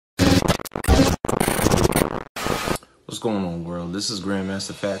going on, world? This is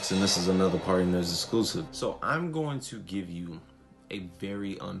Grandmaster FAQs, and this is another Partynerdz exclusive. So I'm going to give you a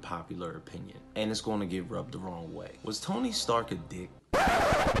very unpopular opinion, and it's going to get rubbed the wrong way. Was Tony Stark a dick?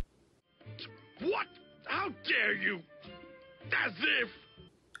 What? How dare you? As if...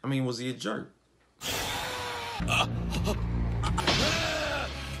 I mean, was he a jerk?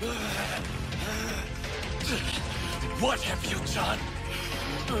 What have you done?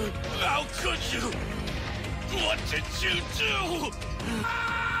 How could you? What did you do?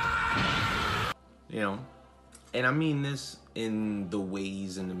 You know, and I mean this in the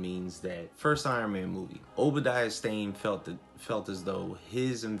ways and the means that first Iron Man movie, Obadiah Stane felt as though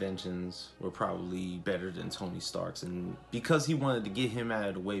his inventions were probably better than Tony Stark's, and because he wanted to get him out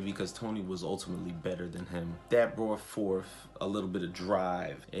of the way because Tony was ultimately better than him, that brought forth a little bit of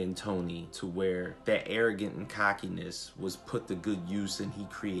drive in Tony to where that arrogant and cockiness was put to good use, and he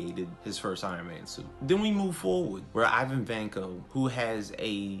created his first Iron Man suit. Then we move forward where Ivan Vanko, who has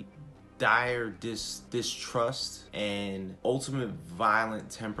a dire distrust and ultimate violent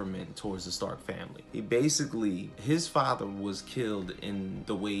temperament towards the Stark family. His father was killed in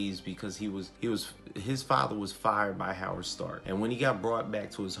the ways because his father was fired by Howard Stark, and when he got brought back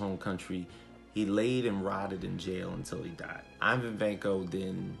to his home country, he laid and rotted in jail until he died. Ivan Vanko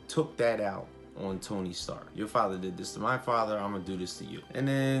then took that out on Tony Stark. Your father did this to my father, I'm gonna do this to you. And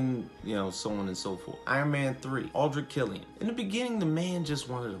then, you know, so on and so forth. Iron Man 3, Aldrich Killian. In the beginning, the man just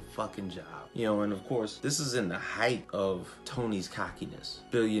wanted a fucking job. You know, and of course, this is in the height of Tony's cockiness.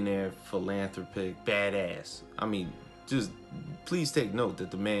 Billionaire, philanthropic, badass. I mean, just please take note that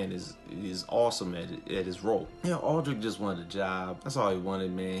the man is awesome at his role. Yeah, Aldrich just wanted a job. That's all he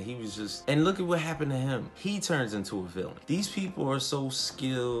wanted, man. He was just... And look at what happened to him. He turns into a villain. These people are so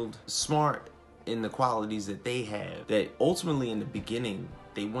skilled, smart in the qualities that they have, that ultimately in the beginning,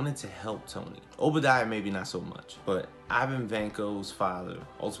 they wanted to help Tony. Obadiah maybe not so much, but Ivan Vanko's father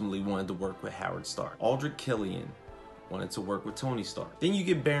ultimately wanted to work with Howard Stark. Aldrich Killian wanted to work with Tony Stark. Then you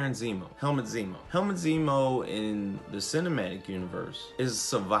get Baron Zemo, Helmut Zemo. Helmut Zemo in the cinematic universe is a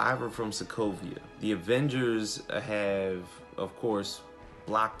survivor from Sokovia. The Avengers have, of course,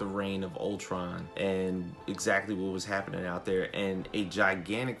 blocked the reign of Ultron and exactly what was happening out there, and a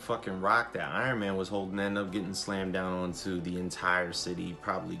gigantic fucking rock that Iron Man was holding ended up getting slammed down onto the entire city,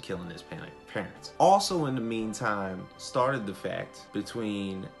 probably killing his parents. Also in the meantime, started the fact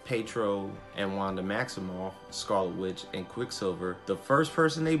between Pietro and Wanda Maximoff, Scarlet Witch, and Quicksilver. The first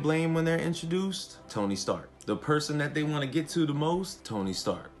person they blame when they're introduced, Tony Stark. The person that they want to get to the most, Tony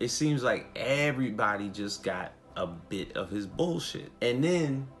Stark. It seems like everybody just got a bit of his bullshit. And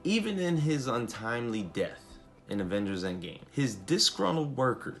then, even in his untimely death in Avengers Endgame, his disgruntled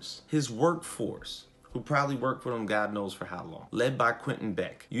workers, his workforce, who probably worked for him God knows for how long, led by Quentin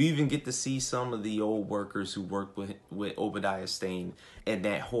Beck. You even get to see some of the old workers who worked with Obadiah Stane and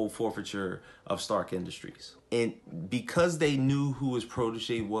that whole forfeiture of Stark Industries. And because they knew who his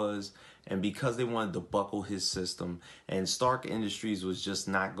protege was, and because they wanted to buckle his system, and Stark Industries was just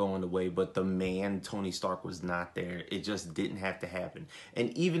not going away, but the man, Tony Stark, was not there. It just didn't have to happen.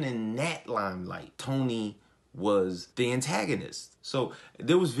 And even in that limelight, Tony was the antagonist. So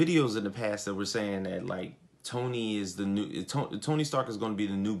there was videos in the past that were saying that, like, Tony Stark is going to be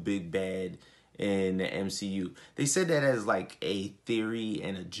the new big bad in the MCU. They said that as like a theory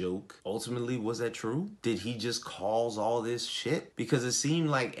and a joke. Ultimately, was that true? Did he just cause all this shit? Because it seemed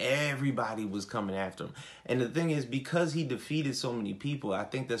like everybody was coming after him. And the thing is, because he defeated so many people, I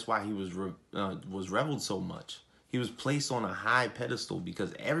think that's why he was reveled so much. He was placed on a high pedestal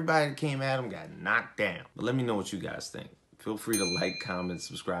because everybody that came at him got knocked down. But let me know what you guys think. Feel free to like, comment,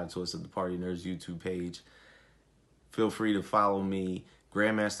 subscribe to us at the Partynerdz YouTube page. Feel free to follow me,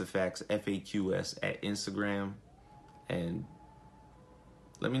 Grandmaster FAQs at Instagram, and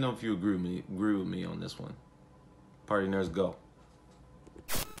let me know if you agree with me on this one. Partynerdz, go.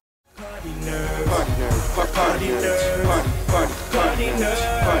 Partynerdz, Partynerdz, Partynerdz, Partynerdz,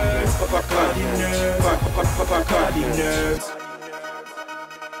 Partynerdz, Partynerdz, Partynerdz.